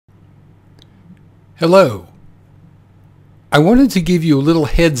Hello. I wanted to give you a little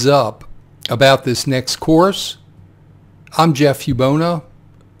heads up about this next course. I'm Jeff Hubona.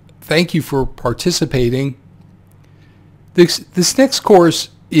 Thank you for participating. This next course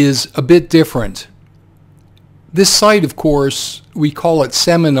is a bit different. This site, of course, we call it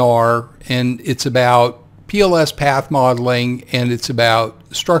Seminar, and it's about PLS path modeling and it's about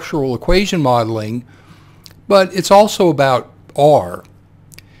structural equation modeling, but it's also about R.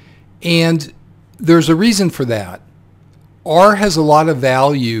 And there's a reason for that. R has a lot of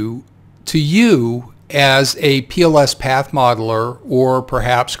value to you as a PLS path modeler or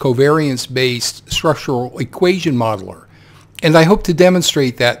perhaps covariance-based structural equation modeler. And I hope to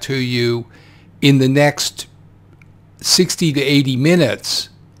demonstrate that to you in the next 60 to 80 minutes.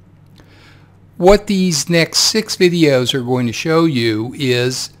 What these next 6 videos are going to show you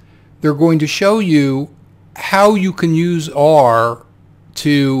is they're going to show you how you can use R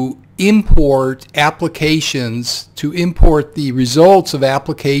to import applications, to import the results of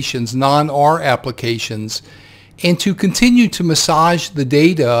applications, non-R applications, and to continue to massage the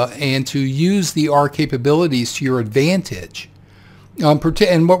data and to use the R capabilities to your advantage.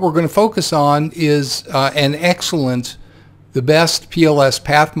 And what we're going to focus on is the best PLS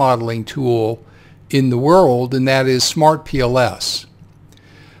path modeling tool in the world, and that is Smart PLS.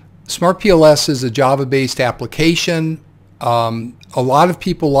 Smart PLS is a Java-based application. A lot of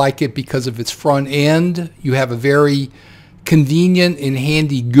people like it because of its front end. You have a very convenient and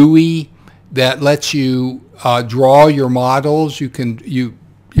handy GUI that lets you draw your models.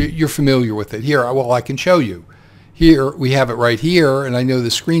 You're familiar with it. Here, well, I can show you. Here we have it right here, and I know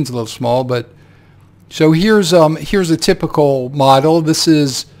the screen's a little small, but so here's a typical model. This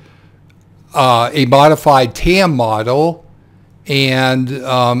is a modified TAM model, and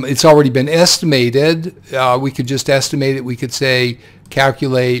it's already been estimated. We could just estimate it. We could say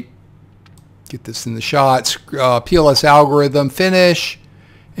calculate, get this in the shots, PLS algorithm, finish,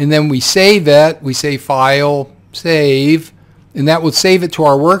 and then we save it. We say file, save, and that would save it to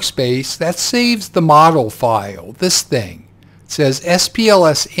our workspace. That saves the model file, this thing. It says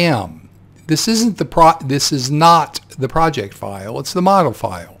PLS-PM. This is not the project file, it's the model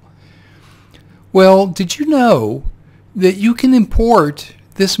file. Well, did you know that you can import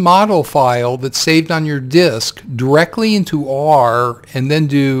this model file that's saved on your disk directly into R and then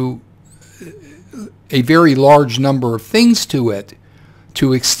do a very large number of things to it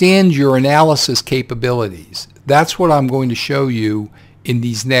to extend your analysis capabilities? That's what I'm going to show you in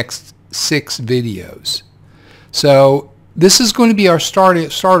these next 6 videos. So this is going to be our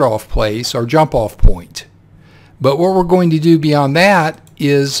start-off place, our jump-off point. But what we're going to do beyond that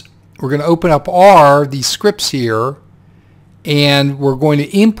is we're going to open up R, these scripts here, and we're going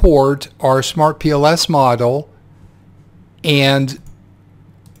to import our Smart PLS model, and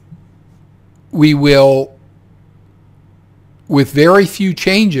we will, with very few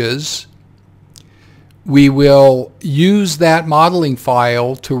changes, we will use that modeling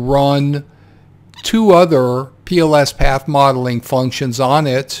file to run 2 other PLS path modeling functions on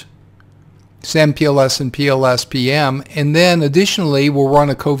it, SEM-PLS and PLS-PM, and then additionally we'll run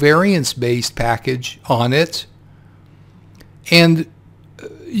a covariance-based package on it. And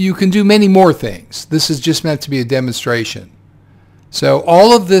you can do many more things. This is just meant to be a demonstration. So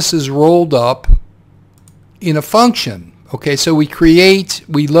all of this is rolled up in a function. Okay, so we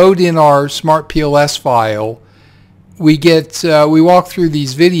load in our Smart PLS file. We walk through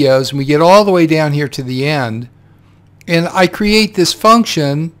these videos and we get all the way down here to the end. And I create this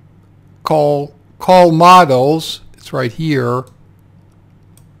function called call models. It's right here.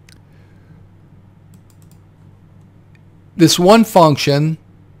 This one function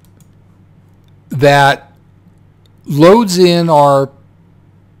that loads in our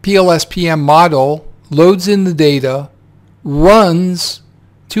PLS-PM model, loads in the data, runs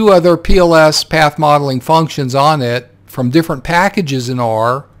 2 other PLS path modeling functions on it from different packages in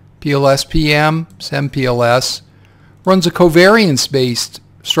R, PLS-PM, SEM-PLS, runs a covariance-based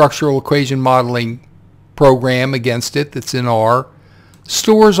structural equation modeling program against it that's in R,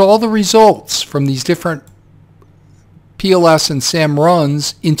 stores all the results from these different PLS and SEM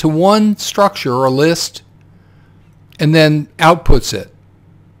runs into one structure or list, and then outputs it.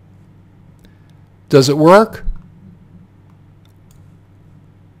 Does it work?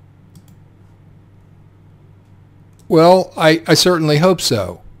 Well, I certainly hope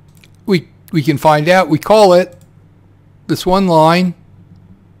so. We can find out. We call it this one line,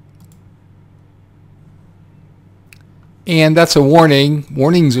 and that's a warning.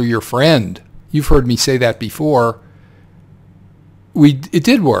 Warnings are your friend. You've heard me say that before. It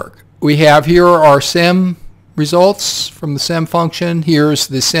did work. We have here our SEM results from the SEM function. Here's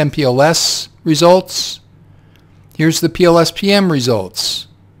the SEM PLS results. Here's the PLS-PM results.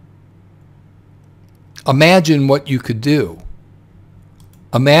 Imagine what you could do.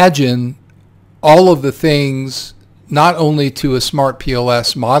 Imagine all of the things, not only to a smart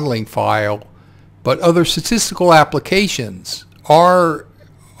PLS modeling file, but other statistical applications. R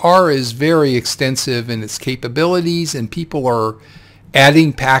is very extensive in its capabilities, and people are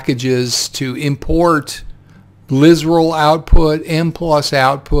adding packages to import Literal output, M+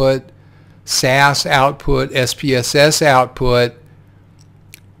 output, SAS output, SPSS output.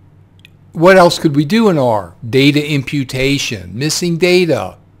 What else could we do in R? Data imputation, missing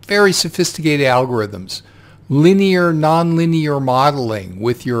data, very sophisticated algorithms, linear, nonlinear modeling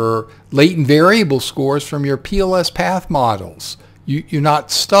with your latent variable scores from your PLS path models. You're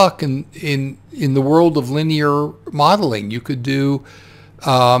not stuck in the world of linear modeling. You could do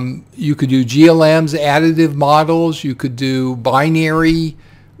GLMs, additive models. You could do binary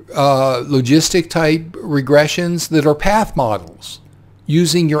logistic type regressions that are path models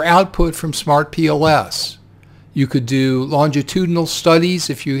using your output from smart PLS. You could do longitudinal studies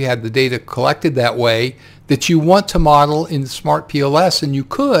if you had the data collected that way that you want to model in smart PLS, and you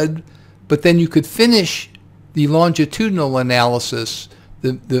could, but then you could finish the longitudinal analysis,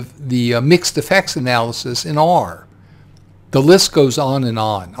 the mixed effects analysis in R. The list goes on and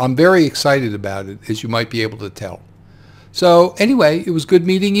on. I'm very excited about it, as you might be able to tell. So anyway, it was good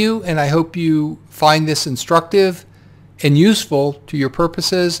meeting you, and I hope you find this instructive and useful to your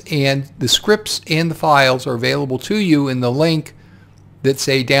purposes, and the scripts and the files are available to you in the link that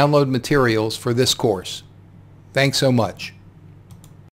say download materials for this course. Thanks so much.